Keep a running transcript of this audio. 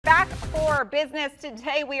score business.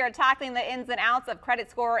 Today we are tackling the ins and outs of credit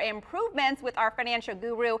score improvements with our financial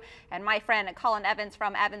guru and my friend Colin Evans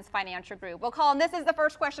from Evans Financial Group. Well, Colin, this is the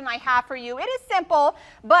first question I have for you. It is simple,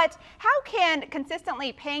 but how can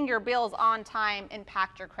consistently paying your bills on time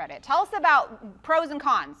impact your credit? Tell us about pros and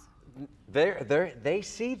cons. They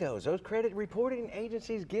see those credit reporting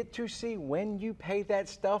agencies get to see when you pay that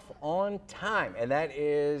stuff on time, and that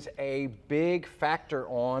is a big factor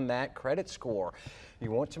on that credit score. You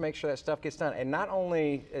want to make sure that stuff gets done, and not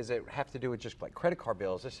only does it have to do with just like credit card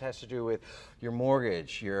bills. This has to do with your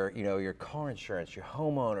mortgage, your car insurance, your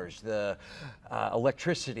homeowners, the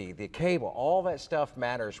electricity, the cable. All that stuff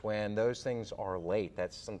matters when those things are late.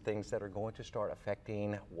 That's some things that are going to start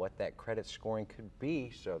affecting what that credit scoring could be.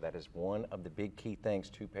 So that is one of the big key things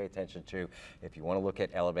to pay attention to if you want to look at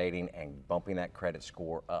elevating and bumping that credit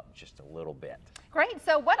score up just a little bit. Great.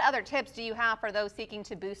 So what other tips do you have for those seeking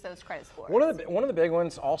to boost those credit scores? One of the big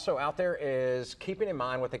ones also out there is keeping in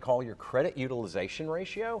mind what they call your credit utilization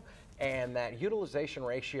ratio. And that utilization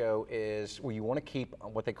ratio is where you want to keep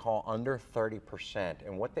what they call under 30%.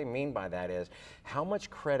 And what they mean by that is how much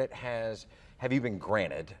credit have you been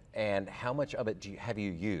granted and how much of it have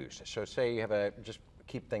you used. So say you have just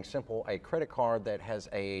keep things simple, a credit card that has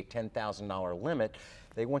a $10,000 limit,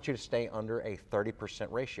 they want you to stay under a 30%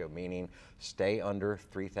 ratio, meaning stay under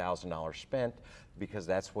 $3,000 spent, because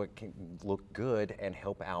that's what can look good and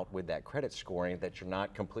help out with that credit scoring, that you're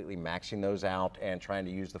not completely maxing those out and trying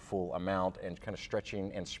to use the full amount and kind of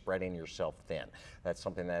stretching and spreading yourself thin. That's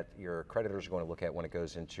something that your creditors are going to look at when it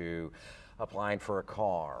goes into applying for a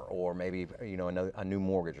car or maybe a new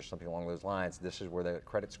mortgage or something along those lines. This is where the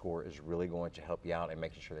credit score is really going to help you out and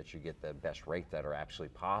making sure that you get the best rate that are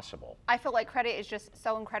absolutely possible. I feel like credit is just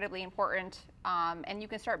so incredibly important, and you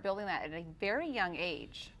can start building that at a very young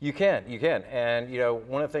age. You can, and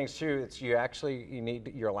one of the things too, it's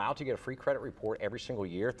you're allowed to get a free credit report every single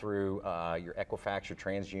year through your Equifax, your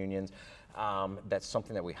TransUnions. That's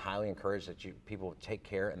something that we highly encourage that people take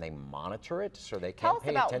care and they monitor it so they can pay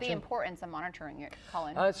attention. Tell us about the importance of monitoring it,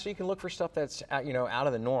 Colin. So you can look for stuff that's out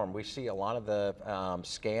of the norm. We see a lot of the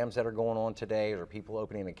scams that are going on today, or people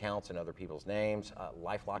opening accounts in other people's names.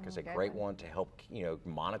 LifeLock is a great one to help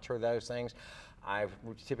monitor those things. I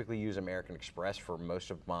typically use American Express for most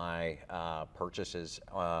of my purchases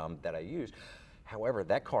that I use. However,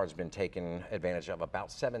 that card's been taken advantage of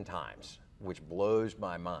about 7 times. Which blows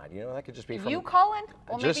my mind. That could just be from you, Colin?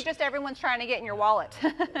 Well, maybe just everyone's trying to get in your wallet.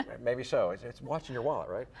 Maybe so. It's watching your wallet,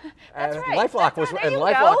 right? That's right. LifeLock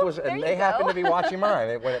was, and they happen to be watching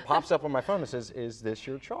mine. When it pops up on my phone, it says, "Is this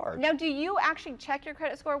your charge?" Now, do you actually check your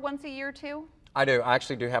credit score once a year too? I do. I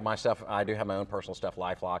actually do have my stuff. I do have my own personal stuff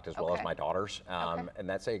LifeLocked as well as my daughter's, and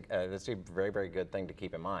that's a very, very good thing to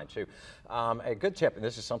keep in mind too. A good tip, and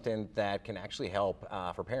this is something that can actually help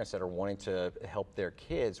for parents that are wanting to help their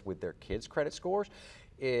kids with their kids' credit scores,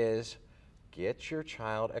 is get your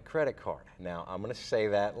child a credit card. Now, I'm going to say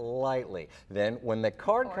that lightly. Then when the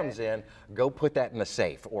card comes in, go put that in the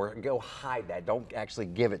safe or go hide that. Don't actually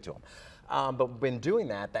give it to them. But when doing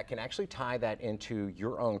that, that can actually tie that into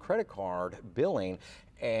your own credit card billing,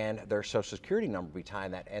 and their social security number will be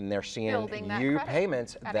tying that, and they're seeing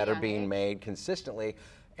payments that are being made consistently.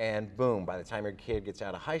 And boom, by the time your kid gets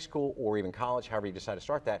out of high school or even college, however you decide to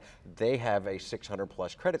start that, they have a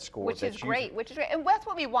 600+ credit score. Which is great, and that's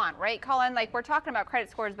what we want, right, Colin? Like, we're talking about credit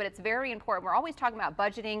scores, but it's very important. We're always talking about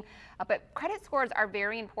budgeting, but credit scores are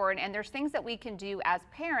very important, and there's things that we can do as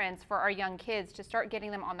parents for our young kids to start getting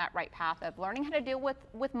them on that right path of learning how to deal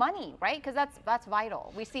with money, right? Because that's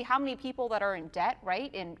vital. We see how many people that are in debt,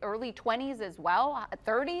 right, in early 20s as well,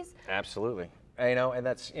 30s. Absolutely. And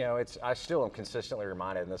that's, I still am consistently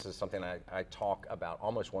reminded, and this is something I talk about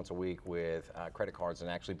almost once a week with credit cards, and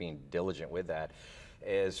actually being diligent with that,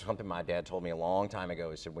 is something my dad told me a long time ago.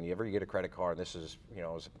 He said, whenever you get a credit card, and this is, I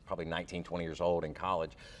was probably 19, 20 years old in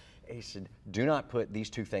college, he said, do not put these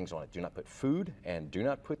 2 things on it. Do not put food and do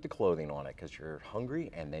not put the clothing on it, because you're hungry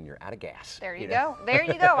and then you're out of gas. There you go. There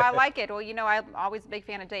you go. I like it. Well, I'm always a big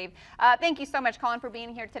fan of Dave. Thank you so much, Colin, for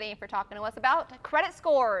being here today and for talking to us about credit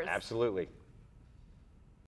scores. Absolutely.